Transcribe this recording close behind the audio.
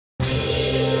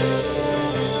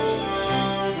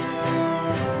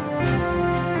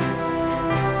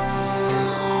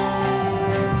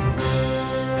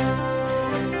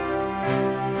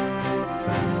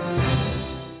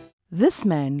This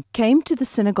man came to the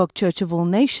Synagogue Church of All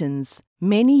Nations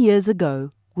many years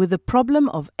ago with a problem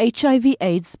of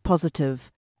HIV/AIDS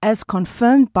positive, as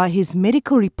confirmed by his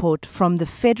medical report from the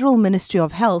Federal Ministry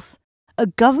of Health, a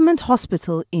government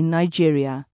hospital in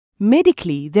Nigeria.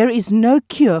 Medically, there is no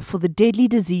cure for the deadly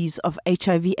disease of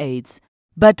HIV/AIDS,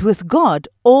 but with God,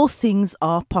 all things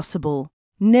are possible.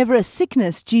 Never a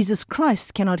sickness Jesus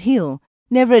Christ cannot heal,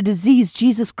 never a disease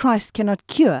Jesus Christ cannot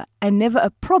cure, and never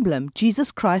a problem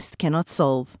Jesus Christ cannot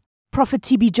solve. Prophet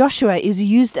TB Joshua is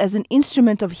used as an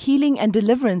instrument of healing and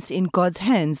deliverance in God's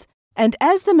hands, and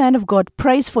as the man of God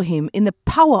prays for him in the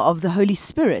power of the Holy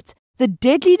Spirit, the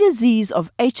deadly disease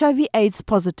of HIV/AIDS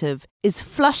positive is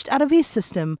flushed out of his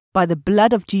system by the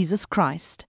blood of Jesus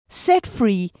Christ. Set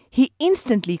free, he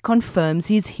instantly confirms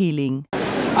his healing.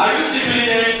 Are you still feeling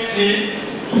anything?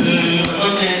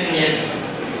 Not anything, yes.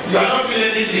 You are not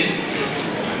feeling anything.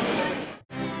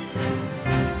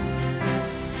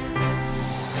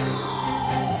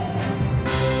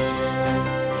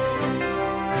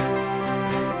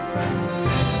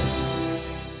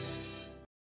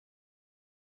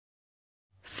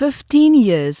 15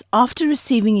 years after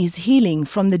receiving his healing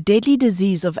from the deadly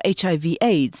disease of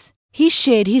HIV/AIDS, he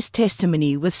shared his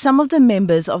testimony with some of the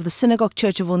members of the Synagogue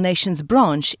Church of All Nations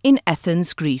branch in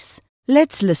Athens, Greece.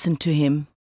 Let's listen to him.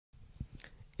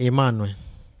 Emmanuel.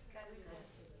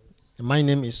 My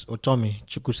name is Otomi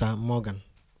Chukusa Morgan.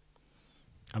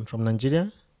 I'm from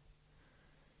Nigeria.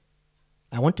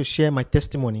 I want to share my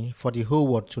testimony for the whole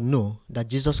world to know that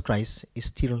Jesus Christ is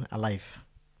still alive.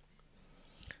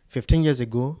 15 years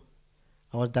ago,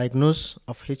 I was diagnosed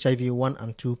of HIV 1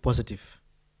 and 2 positive.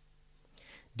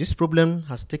 This problem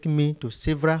has taken me to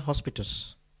several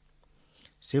hospitals,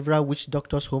 several witch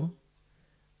doctors' homes,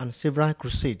 and several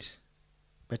crusades,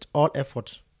 but all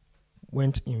efforts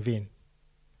went in vain.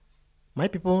 My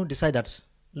people decided that,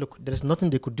 look, there is nothing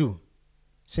they could do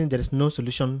since there is no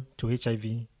solution to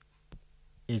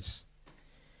HIV/AIDS.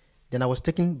 Then I was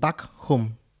taken back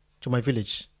home to my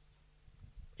village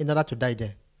in order to die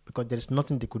there, because there is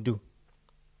nothing they could do.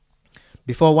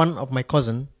 Before one of my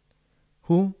cousins,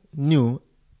 who knew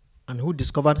and who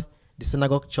discovered the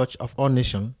Synagogue Church of All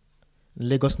Nations,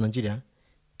 Lagos, Nigeria,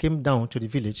 came down to the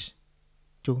village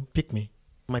to pick me.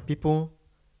 My people,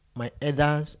 my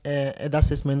elder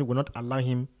statesmen will not allow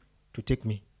him to take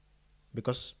me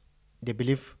because they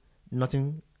believe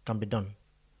nothing can be done.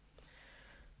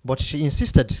 But she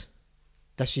insisted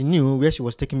that she knew where she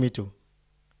was taking me to.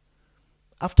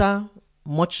 After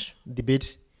much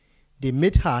debate, they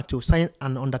made her to sign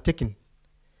an undertaking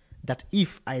that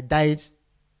if I died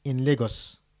in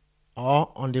Lagos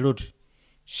or on the road,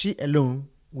 she alone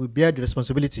will bear the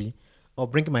responsibility of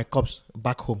bringing my corpse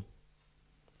back home.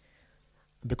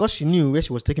 Because she knew where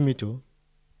she was taking me to,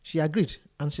 she agreed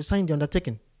and she signed the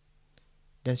undertaking.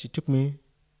 Then she took me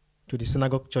to the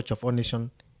Synagogue Church of All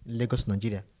Nations, Lagos,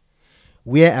 Nigeria,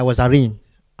 where I was arraigned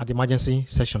at the emergency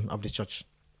session of the church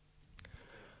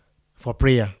for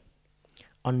prayer.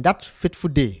 On that fateful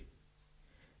day,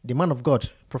 the man of God,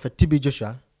 Prophet TB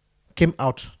Joshua, came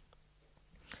out.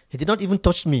 He did not even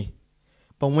touch me,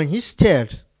 but when he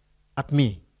stared at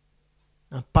me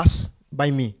and passed by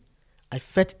me, I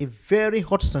felt a very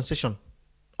hot sensation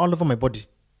all over my body.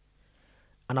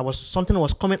 And something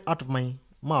was coming out of my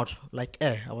mouth like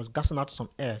air. I was gasping out some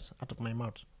air out of my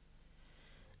mouth.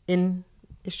 In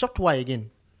a short while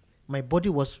again, my body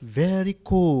was very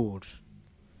cold.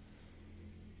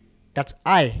 That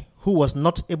I, who was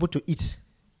not able to eat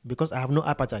because I have no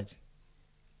appetite,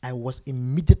 I was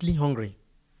immediately hungry.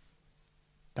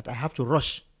 That I have to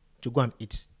rush to go and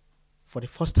eat for the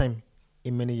first time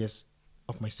in many years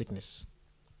of my sickness.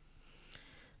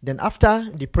 Then after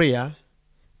the prayer,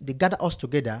 they gathered us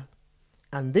together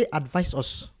and they advised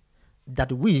us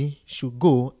that we should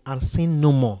go and sin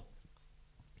no more.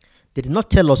 They did not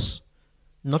tell us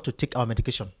not to take our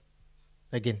medication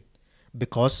again,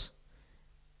 because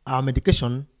our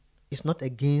medication is not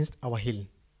against our healing.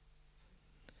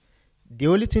 The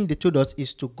only thing they told us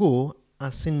is to go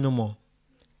and sin no more.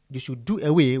 You should do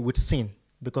away with sin,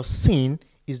 because sin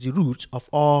is the root of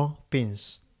all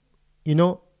pains. You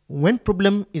know, when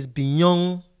problem is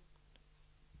beyond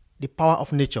the power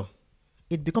of nature,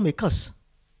 it becomes a curse.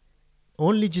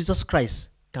 Only Jesus Christ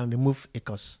can remove a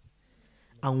curse.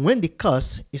 And when the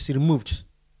curse is removed,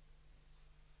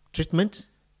 treatment,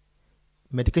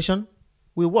 medication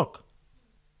will work.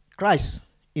 Christ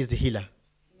is the healer.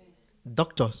 Amen.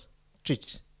 Doctors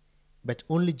treat, but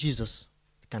only Jesus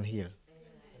can heal.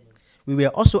 Amen. We were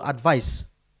also advised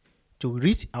to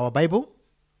read our Bible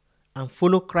and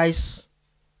follow Christ's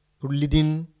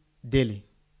leading daily.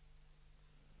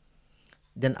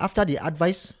 Then after the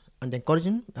advice and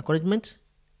encouragement,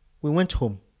 we went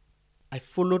home. I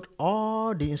followed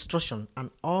all the instruction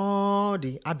and all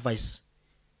the advice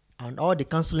and all the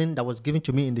counseling that was given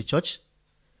to me in the church.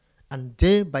 And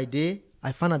day by day,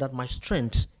 I found out that my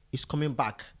strength is coming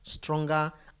back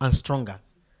stronger and stronger.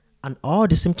 And all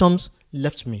the symptoms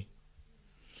left me.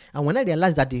 And when I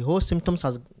realized that the whole symptoms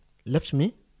has left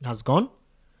me, has gone,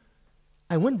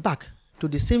 I went back to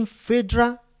the same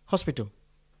federal hospital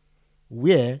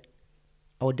where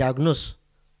I was diagnosed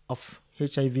of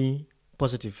HIV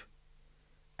positive.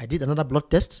 I did another blood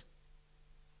test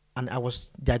and I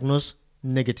was diagnosed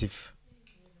negative.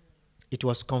 It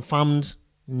was confirmed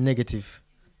negative.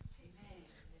 Amen.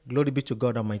 Glory be to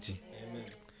God Almighty. Amen.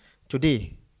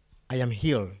 Today, I am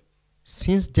healed.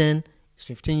 Since then,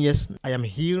 15 years, I am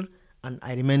healed and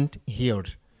I remain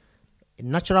healed. A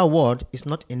natural word is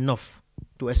not enough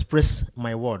to express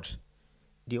my word.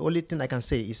 The only thing I can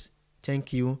say is,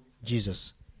 thank you,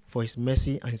 Jesus, for his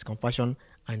mercy and his compassion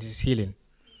and his healing.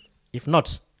 If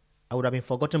not, I would have been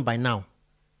forgotten by now.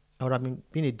 I would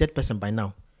have been a dead person by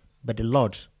now. But the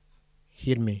Lord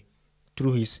healed me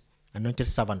through his anointed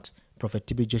servant, Prophet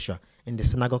T.B. Joshua, in the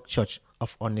Synagogue Church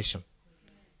of All Nations.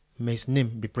 May his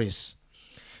name be praised.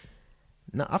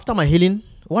 Now, after my healing,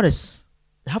 what is?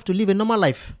 I have to live a normal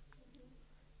life.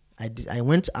 I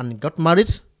went and got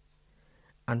married,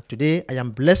 and today I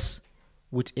am blessed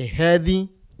with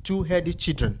two healthy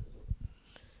children.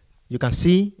 You can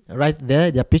see right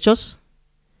there their pictures.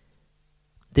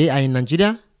 They are in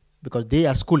Nigeria because they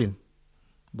are schooling,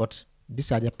 but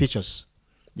these are their pictures.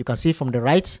 You can see from the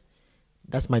right,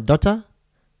 that's my daughter.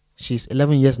 She's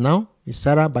 11 years now. It's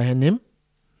Sarah by her name.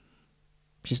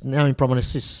 She's now in primary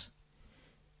 6.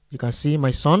 You can see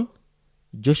my son,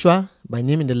 Joshua by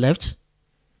name in the left.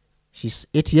 She's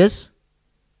 8 years,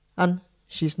 and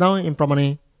she's now in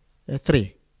primary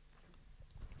 3.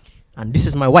 And this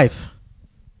is my wife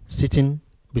sitting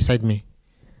beside me.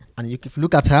 And if you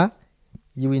look at her,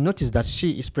 you will notice that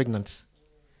she is pregnant.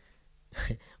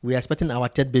 We are expecting our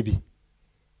third baby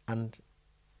and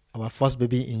our first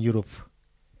baby in Europe.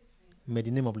 May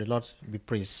the name of the Lord be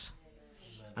praised.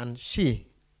 And she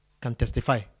can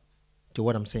testify to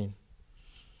what I'm saying.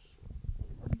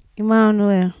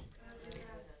 Emmanuel,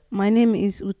 my name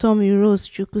is Utomi Rose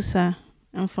Chukusa.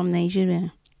 I'm from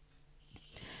Nigeria.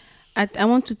 I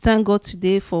want to thank God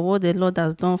today for what the Lord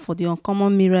has done, for the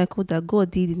uncommon miracle that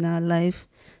God did in our life,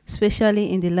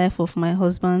 especially in the life of my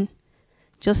husband.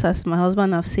 Just as my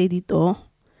husband have said it all,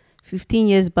 15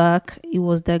 years back, he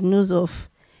was diagnosed of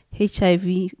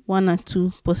HIV 1 and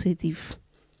 2 positive,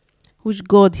 which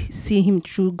God see him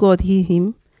through, God healed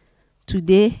him.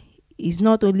 Today, he's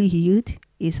not only healed,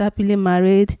 he's happily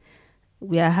married.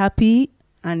 We are happy,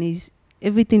 and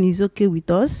everything is okay with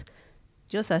us.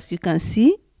 Just as you can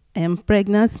see, I am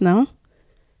pregnant now.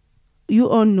 You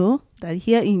all know that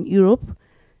here in Europe,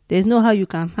 there's no how you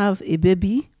can have a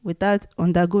baby without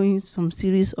undergoing some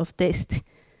series of tests.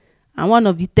 And one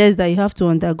of the tests that you have to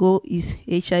undergo is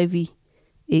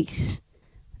HIV/AIDS,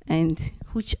 and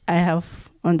which I have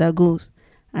undergone.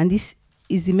 And this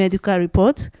is the medical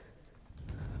report,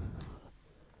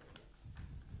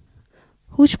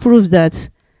 which proves that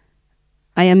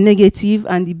I am negative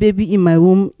and the baby in my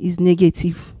womb is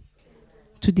negative.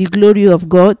 To the glory of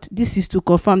God, this is to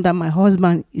confirm that my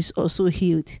husband is also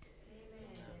healed.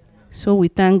 So we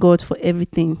thank God for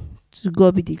everything. To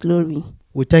God be the glory.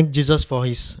 We thank Jesus for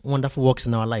his wonderful works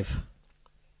in our life.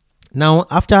 Now,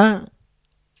 after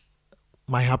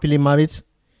my happily married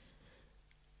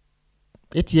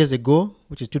 8 years ago,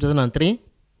 which is 2003,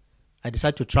 I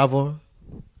decided to travel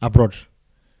abroad.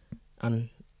 And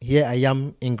here I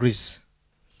am in Greece.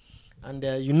 And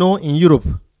in Europe,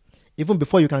 even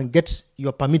before you can get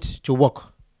your permit to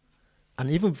work, and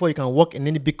even before you can work in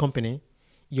any big company,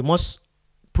 you must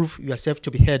prove yourself to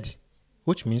be heard,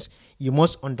 which means you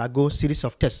must undergo a series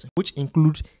of tests, which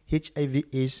include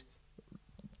HIV/AIDS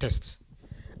tests.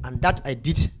 And that I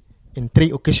did in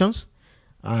 3 occasions.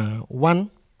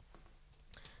 One,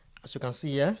 as you can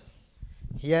see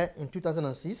here in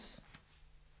 2006,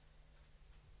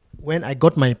 when I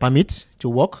got my permit to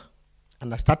work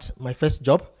and I start my first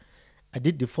job, I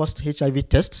did the first HIV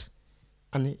test,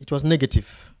 and it was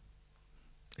negative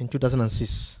in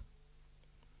 2006.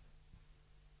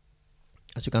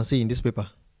 As you can see in this paper.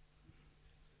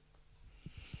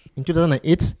 In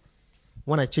 2008,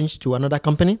 when I changed to another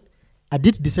company, I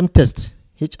did the same test,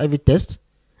 HIV test,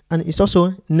 and it's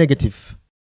also negative.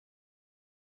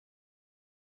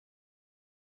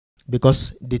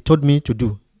 Because they told me to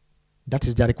do. That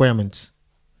is their requirement.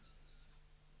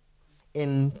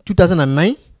 In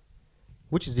 2009,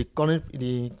 which is the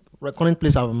current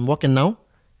place I'm working now,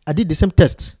 I did the same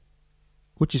test,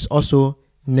 which is also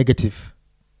negative.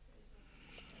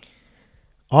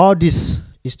 All this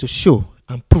is to show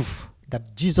and prove that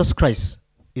Jesus Christ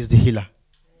is the healer.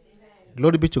 Amen.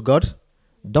 Glory be to God.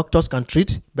 Doctors can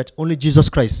treat, but only Jesus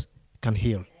Christ can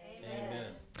heal. Amen.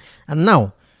 And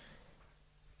now,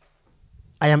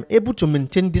 I am able to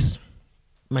maintain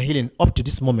my healing up to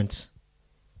this moment.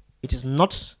 It is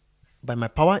not by my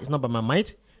power, it's not by my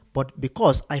might, but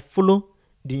because I follow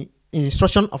the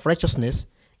instruction of righteousness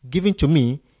given to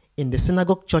me in the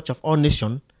Synagogue Church of All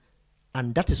Nations,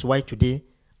 and that is why today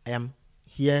I am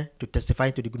here to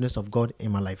testify to the goodness of God in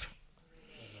my life.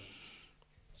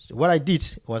 So what I did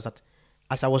was that,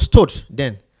 as I was told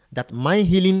then, that my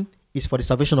healing is for the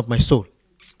salvation of my soul.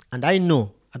 And I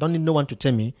know, I don't need no one to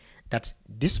tell me, that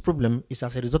this problem is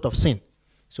as a result of sin.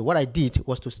 So what I did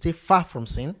was to stay far from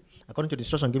sin, according to the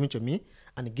instruction given to me,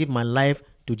 and give my life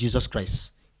to Jesus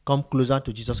Christ. Come closer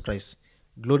to Jesus Christ.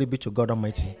 Glory be to God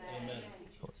Almighty. Amen.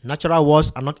 Natural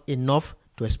words are not enough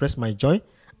to express my joy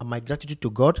and my gratitude to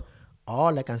God.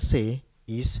 All I can say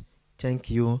is, thank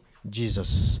you,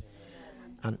 Jesus.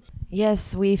 And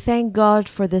yes, we thank God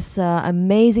for this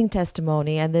amazing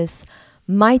testimony and this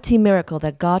mighty miracle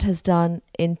that God has done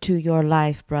into your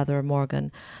life, Brother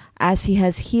Morgan, as he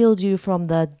has healed you from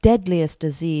the deadliest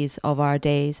disease of our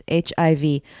days,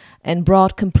 HIV, and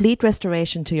brought complete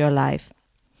restoration to your life.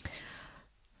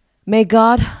 May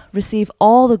God receive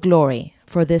all the glory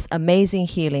for this amazing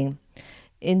healing.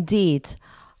 Indeed,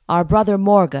 our Brother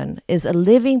Morgan is a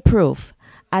living proof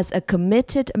as a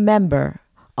committed member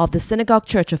of the Synagogue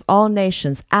Church of All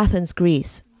Nations, Athens,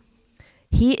 Greece.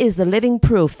 He is the living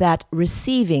proof that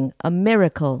receiving a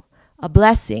miracle, a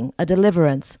blessing, a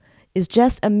deliverance is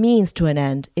just a means to an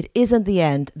end. It isn't the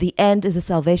end. The end is the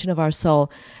salvation of our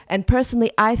soul. And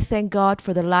personally, I thank God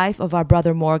for the life of our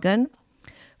Brother Morgan,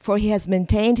 for he has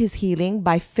maintained his healing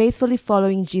by faithfully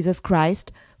following Jesus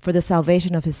Christ for the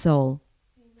salvation of his soul.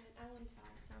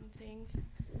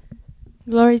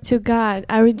 Glory to God.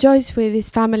 I rejoice with his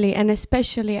family, and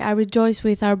especially I rejoice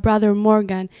with our Brother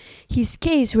Morgan. His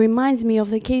case reminds me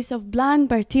of the case of blind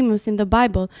Bartimaeus in the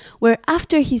Bible, where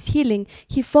after his healing,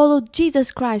 he followed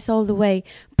Jesus Christ all the way,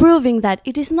 proving that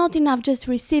it is not enough just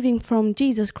receiving from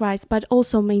Jesus Christ, but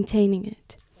also maintaining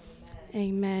it.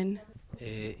 Amen.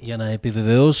 Για να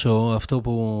επιβεβαιώσω αυτό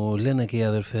που λένε και οι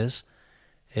αδερφές,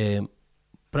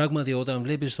 πράγματι όταν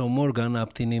βλέπεις τον Μόργαν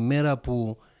από την ημέρα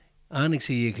που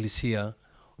άνοιξε η Εκκλησία,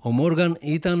 ο Μόργαν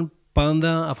ήταν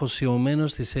πάντα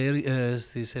αφοσιωμένος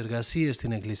στις εργασίες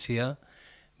στην Εκκλησία,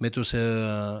 με τους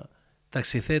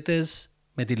ταξιθέτες,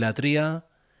 με τη λατρεία,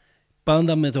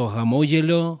 πάντα με το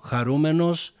χαμόγελο,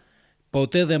 χαρούμενος,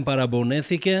 ποτέ δεν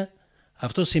παραπονέθηκε.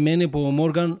 Αυτό σημαίνει που ο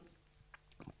Μόργαν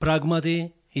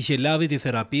πράγματι είχε λάβει τη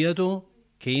θεραπεία του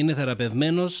και είναι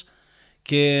θεραπευμένος,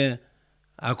 και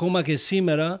ακόμα και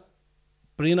σήμερα,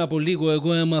 πριν από λίγο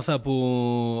εγώ έμαθα που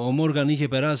ο Μόργαν είχε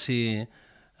περάσει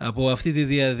από αυτή τη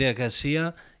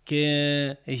διαδικασία και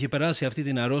είχε περάσει αυτή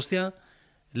την αρρώστια,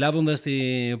 λάβοντας τη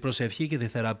προσευχή και τη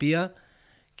θεραπεία,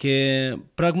 και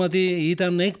πράγματι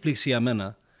ήταν έκπληξη για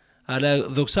μένα. Αλλά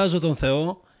δοξάζω τον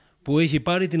Θεό που έχει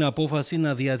πάρει την απόφαση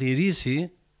να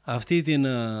διατηρήσει αυτή την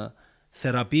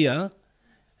θεραπεία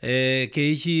και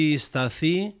έχει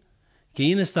σταθεί και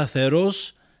είναι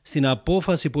σταθερός στην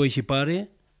απόφαση που έχει πάρει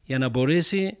για να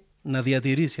μπορέσει να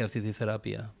διατηρήσει αυτή τη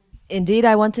θεραπεία. Indeed,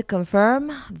 I want to confirm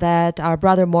that our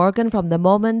Brother Morgan, from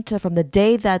the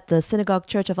day that the Synagogue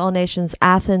Church of All Nations,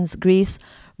 Athens, Greece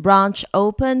branch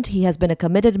opened, he has been a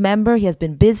committed member. He has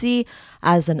been busy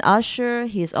as an usher.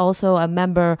 He is also a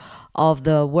member of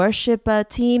the worship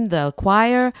team, the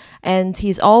choir, and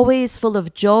he's always full of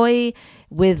joy.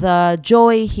 With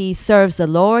joy, he serves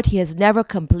the Lord. He has never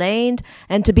complained.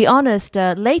 And to be honest,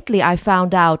 lately I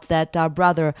found out that our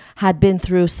brother had been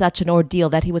through such an ordeal,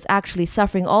 that he was actually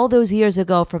suffering all those years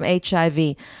ago from HIV.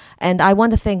 And I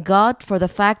want to thank God for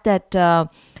the fact that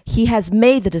he has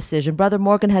made the decision, Brother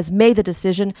Morgan has made the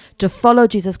decision to follow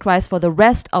Jesus Christ for the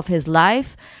rest of his life.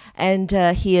 And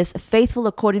he is faithful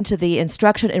according to the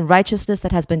instruction in righteousness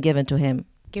that has been given to him.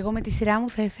 Και εγώ με τη σειρά μου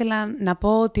θα ήθελα να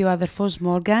πω ότι ο αδερφός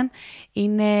Μόργαν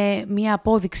είναι μία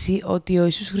απόδειξη ότι ο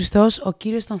Ιησούς Χριστός, ο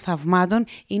Κύριος των θαυμάτων,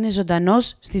 είναι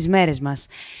ζωντανός στις μέρες μας.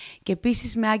 Και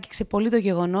επίσης με άγγιξε πολύ το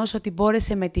γεγονός ότι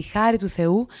μπόρεσε με τη χάρη του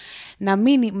Θεού να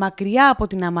μείνει μακριά από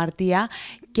την αμαρτία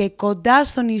και κοντά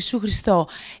στον Ιησού Χριστό,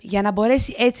 για να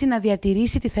μπορέσει έτσι να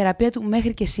διατηρήσει τη θεραπεία του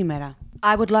μέχρι και σήμερα.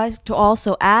 I would like to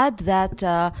also add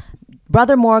that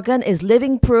Brother Morgan is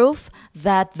living proof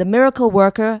that the miracle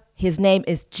worker, his name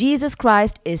is Jesus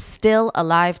Christ, is still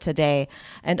alive today.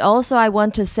 And also I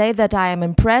want to say that I am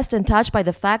impressed and touched by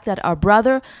the fact that our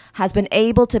brother has been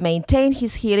able to maintain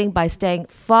his healing by staying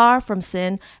far from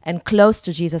sin and close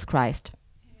to Jesus Christ.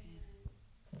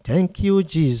 Thank you,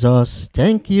 Jesus.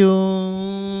 Thank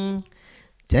you.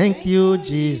 Thank you,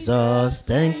 Jesus.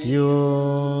 Thank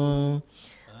you.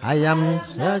 I am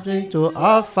nothing to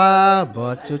offer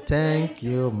but to thank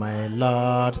you, my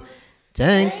Lord.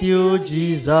 Thank you,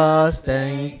 Jesus.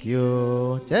 Thank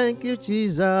you. Thank you,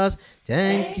 Jesus.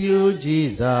 Thank you,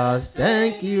 Jesus.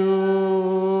 Thank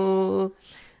you.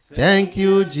 Thank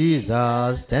you,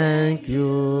 Jesus. Thank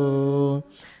you.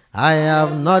 I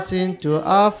have nothing to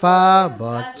offer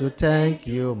but to thank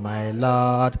you, my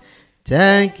Lord.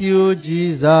 Thank you,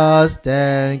 Jesus.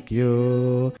 Thank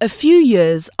you. A few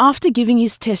years after giving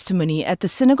his testimony at the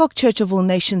Synagogue Church of All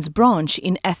Nations branch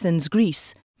in Athens,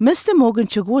 Greece, Mr. Morgan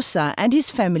Chukwusa and his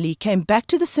family came back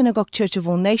to the Synagogue Church of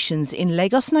All Nations in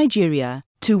Lagos, Nigeria,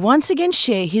 to once again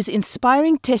share his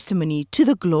inspiring testimony to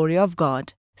the glory of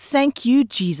God. Thank you,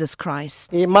 Jesus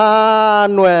Christ.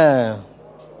 Emmanuel.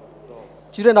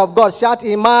 Children of God, shout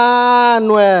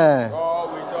Emmanuel.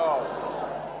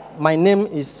 My name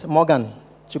is Morgan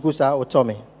Chukwusa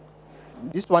Otome.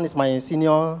 This one is my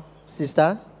senior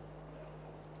sister,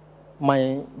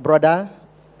 my brother,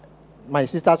 my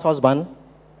sister's husband.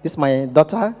 This is my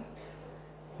daughter,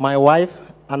 my wife,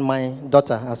 and my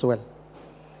daughter as well.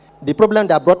 The problem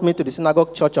that brought me to the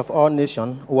Synagogue Church of All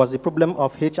Nations was the problem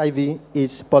of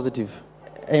HIV/AIDS positive.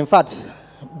 In fact,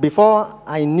 before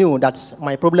I knew that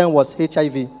my problem was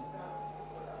HIV,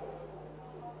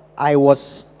 I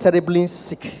was terribly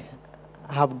sick.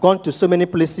 I have gone to so many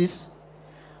places,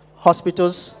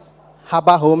 hospitals,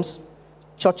 harbor homes,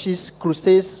 churches,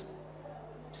 crusades,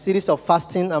 series of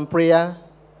fasting and prayer,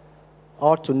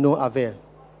 all to no avail.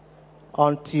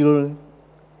 Until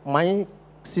my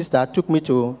sister took me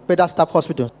to Pedal Staff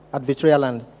Hospital at Victoria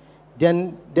Land.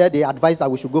 Then there they advised that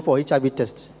we should go for HIV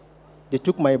test. They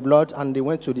took my blood and they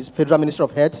went to the Federal Ministry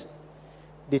of Health.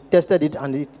 They tested it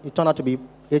and it turned out to be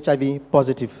HIV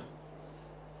positive.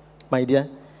 My dear,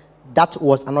 that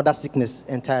was another sickness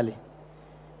entirely.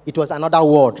 It was another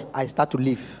world I started to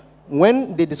live.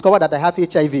 When they discovered that I have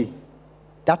HIV,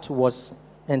 that was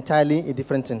entirely a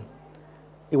different thing.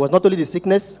 It was not only the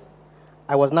sickness,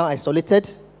 I was now isolated.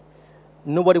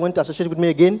 Nobody went to associate with me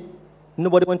again.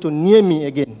 Nobody went to near me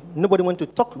again. Nobody went to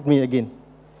talk with me again.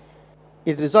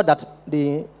 It resulted that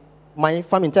my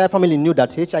entire family knew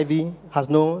that HIV has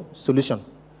no solution.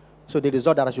 So they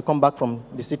resolved that I should come back from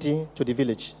the city to the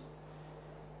village.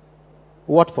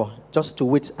 What for? Just to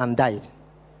wait and die.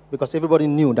 Because everybody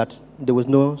knew that there was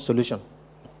no solution.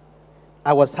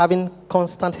 I was having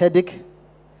constant headache,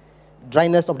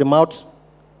 dryness of the mouth.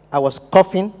 I was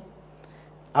coughing.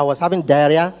 I was having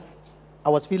diarrhea. I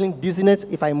was feeling dizziness.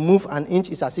 If I move an inch,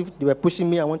 it's as if they were pushing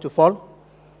me, I want to fall.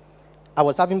 I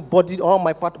was having all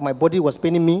my part of my body was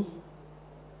paining me.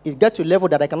 It got to a level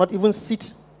that I cannot even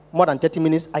sit more than 30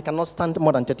 minutes. I cannot stand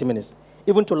more than 30 minutes.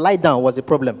 Even to lie down was a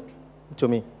problem to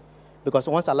me. Because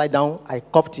once I lie down, I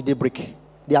cough till they break.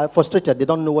 They are frustrated. They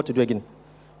don't know what to do again.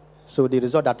 So they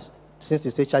result that since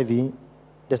it's HIV,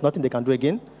 there's nothing they can do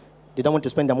again. They don't want to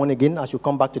spend their money again. I should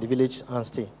come back to the village and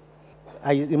stay.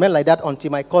 I remained like that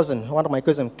until one of my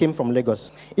cousins came from Lagos.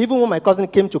 Even when my cousin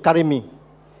came to carry me,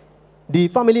 the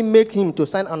family made him to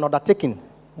sign an undertaking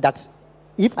that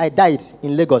if I died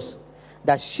in Lagos,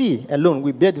 that she alone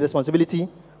will bear the responsibility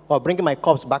of bringing my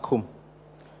corpse back home.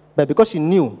 But because she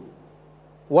knew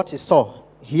what she saw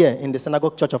here in the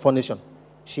Synagogue Church of All Nations,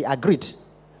 she agreed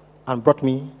and brought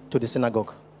me to the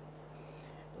synagogue.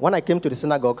 When I came to the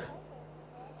synagogue,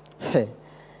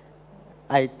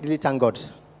 I really thank God.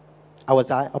 I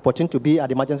was opportune to be at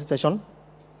the emergency session.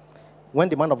 When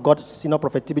the man of God, Senior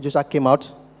Prophet T.B. Joshua, came out,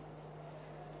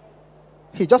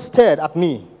 he just stared at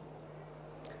me.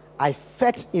 I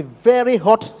felt a very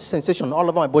hot sensation all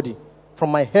over my body, from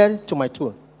my head to my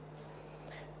toe.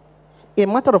 A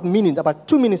matter of minutes, about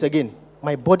 2 minutes again,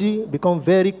 my body became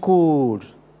very cold.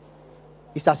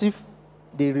 It's as if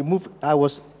they removed,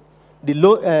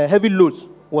 heavy load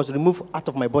was removed out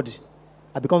of my body.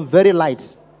 I become very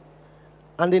light.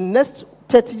 And the next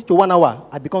 30 to 1 hour,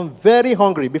 I become very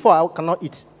hungry before I cannot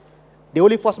eat. They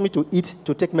only forced me to eat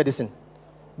to take medicine.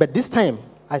 But this time,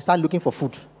 I started looking for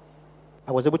food.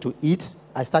 I was able to eat.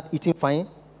 I started eating fine.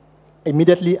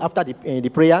 Immediately after the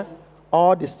prayer,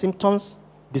 all the symptoms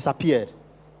disappeared.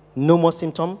 No more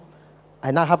symptom.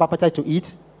 I now have appetite to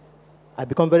eat. I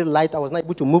become very light. I was not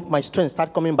able to move. My strength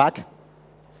started coming back.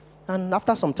 And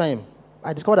after some time,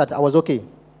 I discovered that I was okay.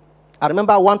 I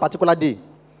remember one particular day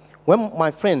when one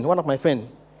of my friends,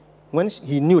 when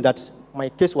he knew that my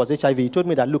case was HIV, he told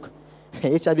me that, look,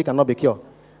 HIV cannot be cured.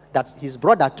 That his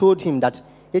brother told him that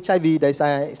HIV,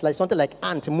 it's like something like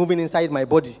ant moving inside my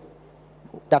body,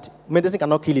 that medicine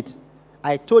cannot kill it.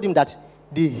 I told him that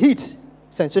the heat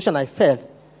sensation I felt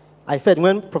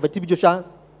when Prophet T.B. Joshua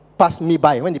passed me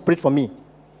by, when he prayed for me,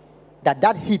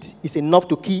 that heat is enough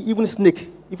to kill even snake,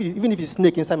 even if it's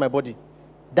snake inside my body.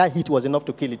 That heat was enough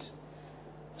to kill it.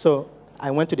 So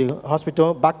I went to the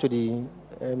hospital, back to the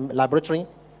laboratory.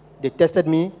 They tested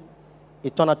me.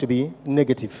 It turned out to be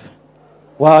negative.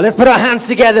 Wow, let's put our hands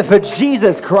together for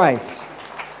Jesus Christ.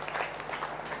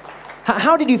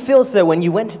 How did you feel, sir, when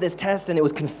you went to this test and it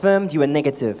was confirmed you were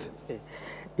negative?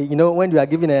 You know, when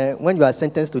you are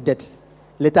sentenced to death,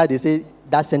 later they say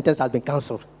that sentence has been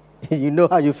cancelled. You know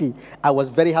how you feel. I was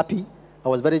very happy. I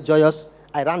was very joyous.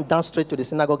 I ran down straight to the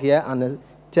synagogue here and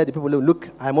tell the people, look,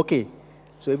 I'm okay.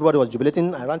 So everybody was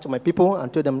jubilating. I ran to my people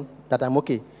and told them that I'm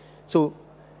okay. So,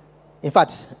 in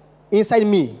fact, inside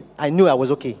me, I knew I was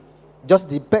okay. Just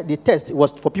the test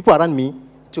was for people around me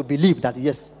to believe that,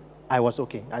 yes, I was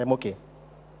okay. I am okay.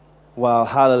 Wow,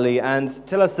 hallelujah. And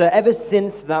tell us, ever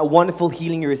since that wonderful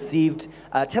healing you received,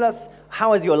 tell us,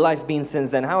 how has your life been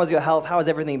since then? How has your health, how has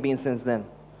everything been since then?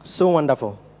 So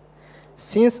wonderful.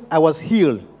 Since I was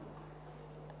healed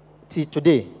till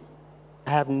today,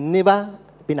 I have never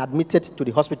been admitted to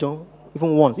the hospital,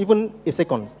 even once, even a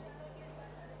second.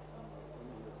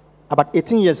 About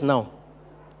 18 years now,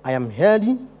 I am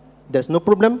healthy. There's no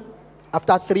problem.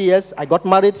 After 3 years, I got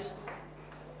married.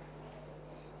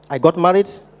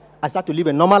 I started to live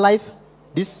a normal life.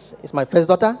 This is my first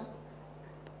daughter.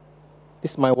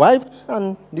 This is my wife,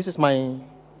 and this is my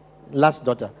last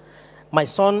daughter. My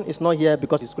son is not here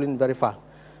because he's schooling very far.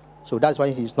 So that's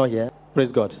why he's not here.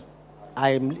 Praise God.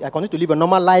 I continue to live a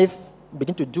normal life,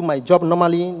 begin to do my job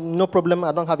normally, no problem.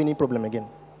 I don't have any problem again.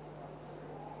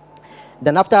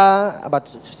 Then after about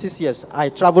 6 years, I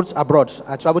traveled abroad.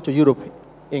 I traveled to Europe,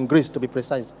 in Greece to be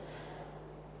precise.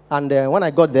 And when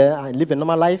I got there, I lived a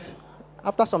normal life.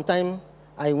 After some time,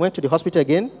 I went to the hospital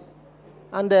again,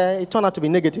 and it turned out to be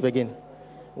negative again.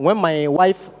 When my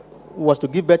wife was to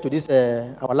give birth to this,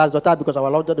 our last daughter, because our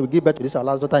last daughter will give birth to this, our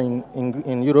last daughter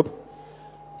in Europe,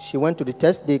 she went to the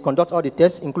test. They conduct all the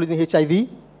tests, including HIV.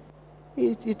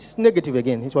 It's negative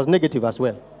again. It was negative as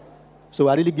well. So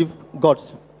I really give God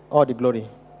all the glory.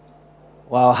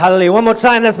 Wow, hallelujah. One more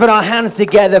time, let's put our hands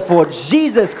together for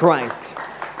Jesus Christ.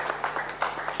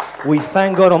 We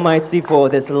thank God Almighty for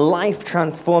this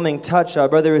life-transforming touch our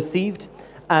brother received.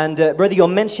 And brother, you're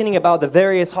mentioning about the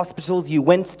various hospitals you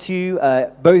went to,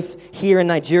 both here in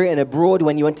Nigeria and abroad,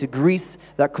 when you went to Greece,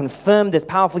 that confirmed this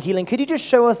powerful healing. Could you just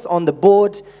show us on the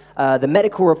board the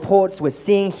medical reports we're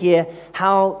seeing here,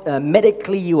 how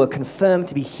medically you were confirmed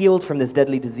to be healed from this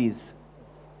deadly disease?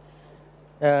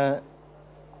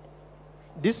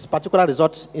 This particular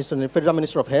result is from the Federal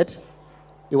Ministry of Health.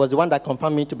 It was the one that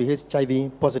confirmed me to be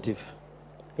HIV positive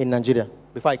in Nigeria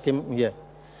before I came here.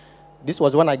 This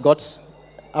was one I got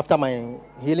after my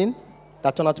healing.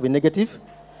 That turned out to be negative.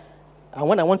 And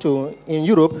when I went to, in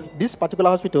Europe, this particular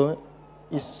hospital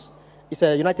is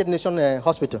a United Nations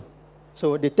hospital.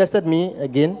 So they tested me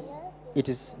again. It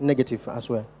is negative as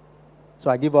well. So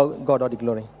I give God all the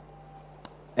glory.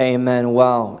 Amen.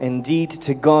 Wow. Indeed,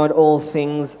 to God all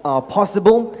things are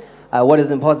possible. What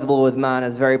is impossible with man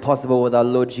is very possible with our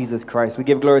Lord Jesus Christ. We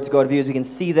give glory to God. Viewers, we can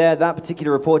see there that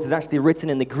particular report is actually written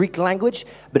in the Greek language,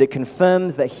 but it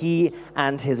confirms that he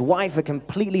and his wife are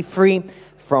completely free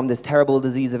from this terrible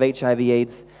disease of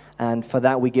HIV/AIDS. And for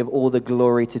that, we give all the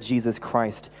glory to Jesus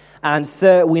Christ. And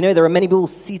sir, we know there are many people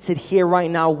seated here right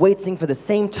now waiting for the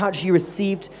same touch you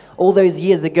received all those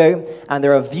years ago. And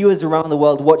there are viewers around the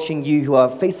world watching you who are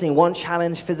facing one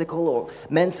challenge, physical or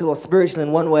mental or spiritual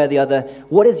in one way or the other.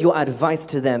 What is your advice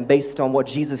to them based on what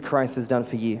Jesus Christ has done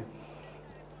for you?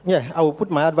 Yeah, I will put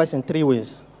my advice in 3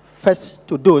 ways. First,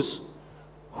 to those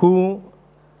who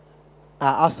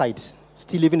are outside,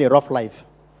 still living a rough life.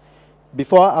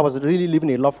 Before, I was really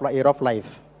living a rough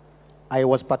life. I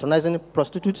was patronizing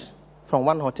prostitutes from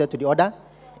one hotel to the other.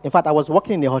 In fact, I was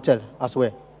working in a hotel as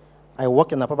well. I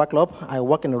work in a pub club, I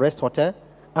work in a rest hotel,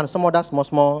 and some other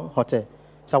small hotel.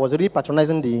 So I was really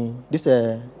patronizing these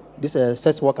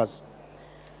sex workers.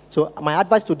 So my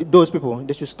advice to those people,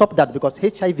 they should stop that because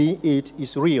HIV/AIDS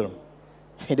is real.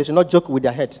 They should not joke with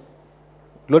their head.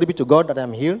 Glory be to God that I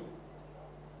am healed.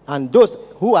 And those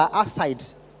who are outside,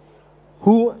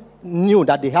 who knew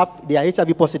that they are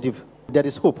HIV positive, there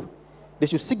is hope. They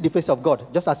should seek the face of God,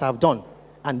 just as I have done.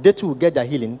 And they too will get their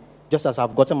healing, just as I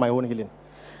have gotten my own healing.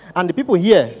 And the people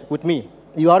here with me,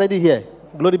 you are already here.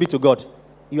 glory be to God.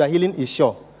 Your healing is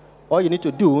sure. All you need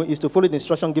to do is to follow the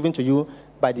instruction given to you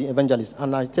by the evangelist.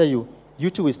 And I tell you, you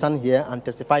too will stand here and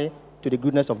testify to the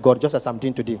goodness of God, just as I'm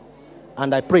doing today.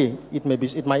 And I pray it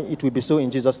will be so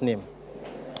in Jesus' name.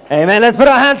 Amen. Let's put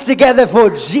our hands together for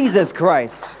Jesus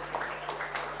Christ.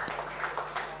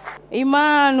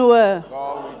 Emmanuel.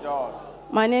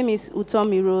 My name is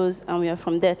Utomi Rose, and we are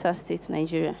from Delta State,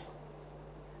 Nigeria.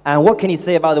 And what can you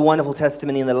say about the wonderful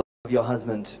testimony in the life of your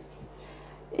husband?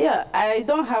 Yeah, I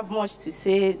don't have much to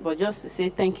say, but just to say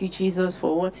thank you, Jesus,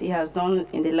 for what he has done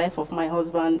in the life of my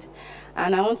husband.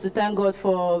 And I want to thank God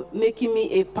for making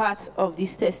me a part of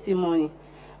this testimony,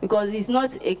 because it's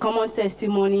not a common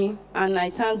testimony, and I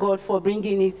thank God for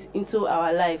bringing it into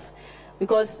our life.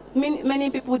 Because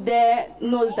many people there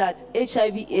knows that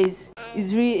HIV is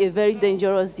really a very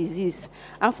dangerous disease.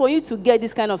 And for you to get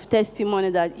this kind of testimony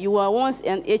that you were once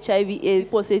an HIV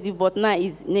positive, but now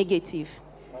is negative,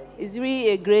 it's really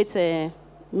a great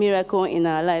miracle in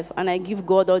our life. And I give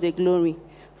God all the glory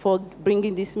for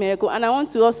bringing this miracle. And I want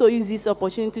to also use this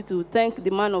opportunity to thank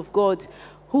the man of God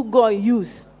who God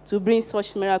used to bring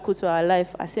such miracle to our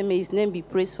life. I say may his name be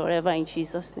praised forever in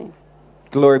Jesus' name.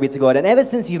 Glory be to God. And ever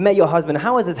since you've met your husband,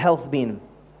 how has his health been?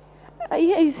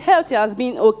 His health has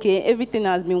been okay. Everything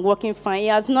has been working fine. He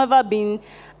has never been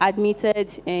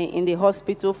admitted in the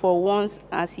hospital for once,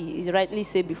 as he rightly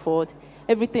said before.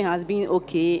 Everything has been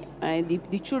okay.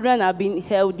 The children have been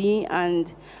healthy,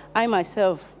 and I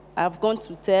myself have gone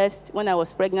to test when I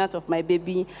was pregnant of my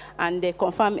baby, and they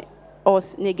confirmed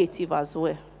us negative as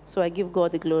well. So I give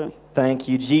God the glory. Thank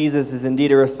you. Jesus is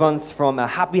indeed a response from a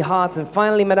happy heart. And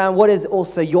finally, Madame, what is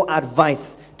also your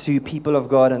advice to people of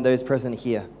God and those present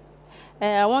here?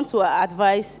 I want to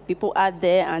advise people out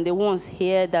there and the ones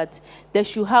here that they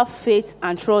should have faith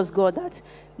and trust God, that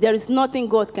there is nothing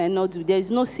God cannot do. There is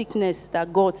no sickness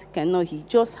that God cannot heal.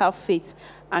 Just have faith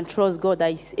and trust God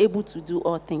that He's able to do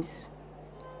all things.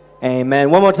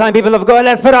 Amen. One more time, people of God,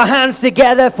 let's put our hands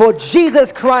together for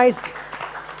Jesus Christ,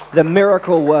 the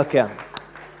miracle worker.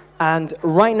 And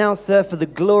right now, sir, for the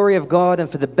glory of God and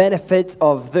for the benefit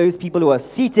of those people who are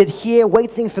seated here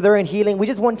waiting for their own healing, we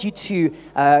just want you to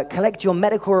collect your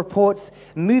medical reports,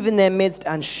 move in their midst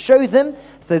and show them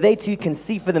so they too can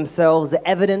see for themselves the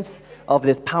evidence of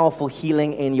this powerful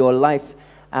healing in your life.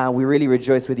 We really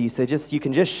rejoice with you. So you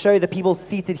can just show the people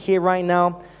seated here right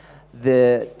now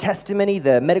the testimony,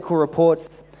 the medical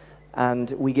reports,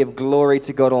 and we give glory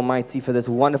to God Almighty for this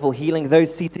wonderful healing.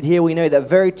 Those seated here, we know that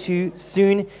very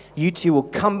soon you two will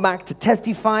come back to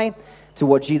testify to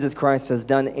what Jesus Christ has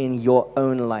done in your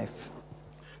own life.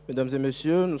 Mesdames et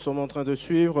messieurs, nous sommes en train de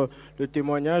suivre le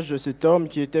témoignage de cet homme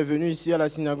qui était venu ici à la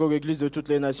synagogue Église de toutes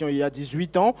les nations il y a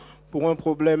 18 ans pour un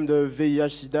problème de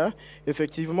VIH-Sida.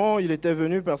 Effectivement, il était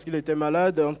venu parce qu'il était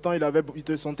malade. En temps, il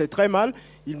se sentait très mal.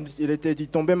 Il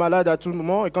tombait malade à tout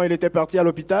moment. Et quand il était parti à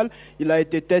l'hôpital, il a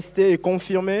été testé et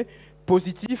confirmé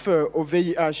positif au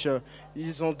VIH.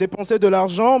 Ils ont dépensé de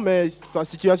l'argent, mais sa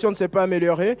situation ne s'est pas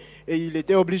améliorée et il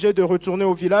était obligé de retourner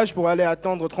au village pour aller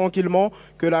attendre tranquillement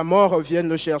que la mort vienne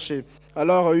le chercher.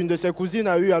 Alors, une de ses cousines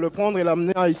a eu à le prendre et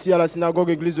l'amener ici à la synagogue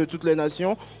Église de toutes les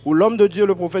nations, où l'homme de Dieu,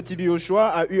 le prophète Tibi Yoshua,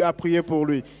 a eu à prier pour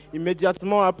lui.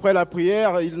 Immédiatement après la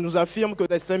prière, il nous affirme que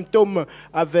les symptômes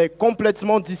avaient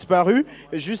complètement disparu.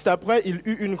 Et juste après, il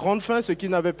eut une grande faim, ce qu'il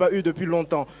n'avait pas eu depuis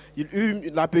longtemps. Il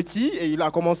eut l'appétit et il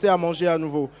a commencé à manger à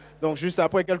nouveau. Donc, juste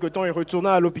après quelques temps, il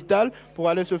retourna à l'hôpital pour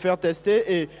aller se faire tester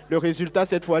et le résultat,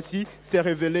 cette fois-ci, s'est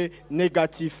révélé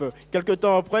négatif. Quelque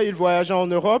temps après, il voyagea en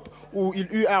Europe où il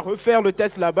eut à refaire le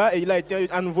test là-bas et il a été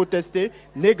à nouveau testé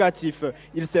négatif.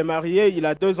 Il s'est marié, il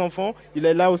a 2 enfants, il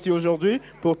est là aussi aujourd'hui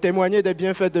pour témoigner des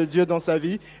bienfaits de Dieu dans sa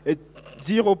vie et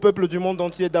dire au peuple du monde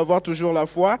entier d'avoir toujours la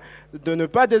foi, de ne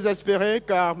pas désespérer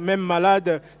car même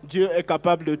malade, Dieu est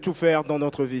capable de tout faire dans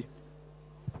notre vie.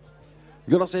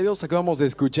 Gracias a Dios, acabamos de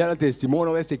escuchar el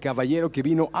testimonio de este caballero que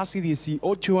vino hace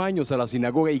 18 años a la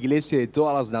sinagoga Iglesia de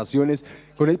todas las naciones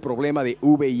con el problema de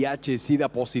VIH, SIDA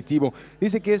positivo.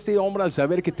 Dice que este hombre, al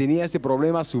saber que tenía este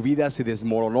problema, su vida se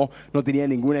desmoronó, no tenía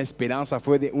ninguna esperanza,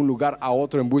 fue de un lugar a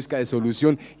otro en busca de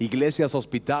solución, iglesias,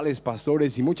 hospitales,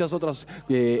 pastores y muchas otras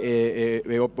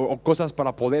cosas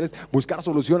para poder buscar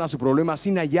solución a su problema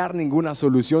sin hallar ninguna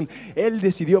solución. Él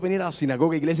decidió venir a la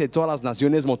sinagoga Iglesia de todas las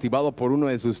naciones motivado por uno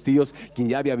de sus tíos quien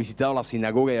ya había visitado la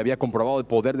sinagoga y había comprobado el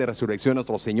poder de resurrección de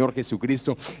nuestro Señor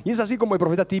Jesucristo. Y es así como el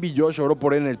profeta T.B. Josh oró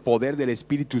por él en el poder del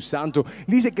Espíritu Santo.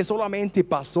 Dice que solamente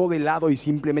pasó de lado y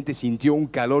simplemente sintió un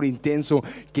calor intenso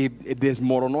que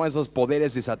desmoronó esos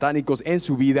poderes de satánicos en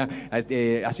su vida,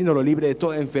 haciéndolo libre de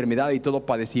toda enfermedad y todo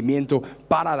padecimiento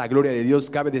para la gloria de Dios.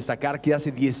 Cabe destacar que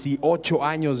hace 18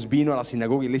 años vino a la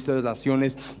sinagoga Iglesia de las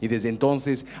Naciones y desde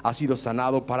entonces ha sido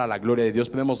sanado para la gloria de Dios.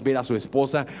 Podemos ver a su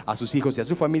esposa, a sus hijos y a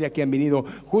su familia que han venido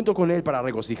junto con él para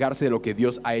regocijarse de lo que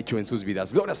Dios ha hecho en sus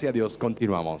vidas. Gloria sea a Dios.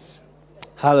 Continuamos.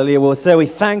 Hallelujah. Well, so we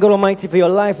thank God Almighty for your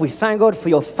life. We thank God for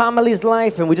your family's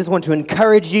life. And we just want to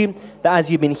encourage you that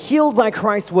as you've been healed by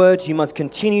Christ's word, you must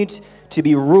continue to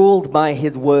be ruled by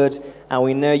his word. And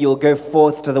we know you'll go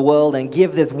forth to the world and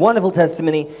give this wonderful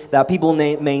testimony that people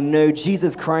may know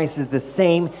Jesus Christ is the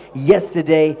same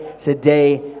yesterday,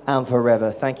 today, and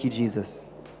forever. Thank you, Jesus.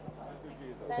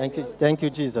 Thank you,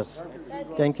 Jesus.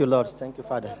 Thank you, Lord. Thank you,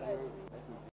 Father.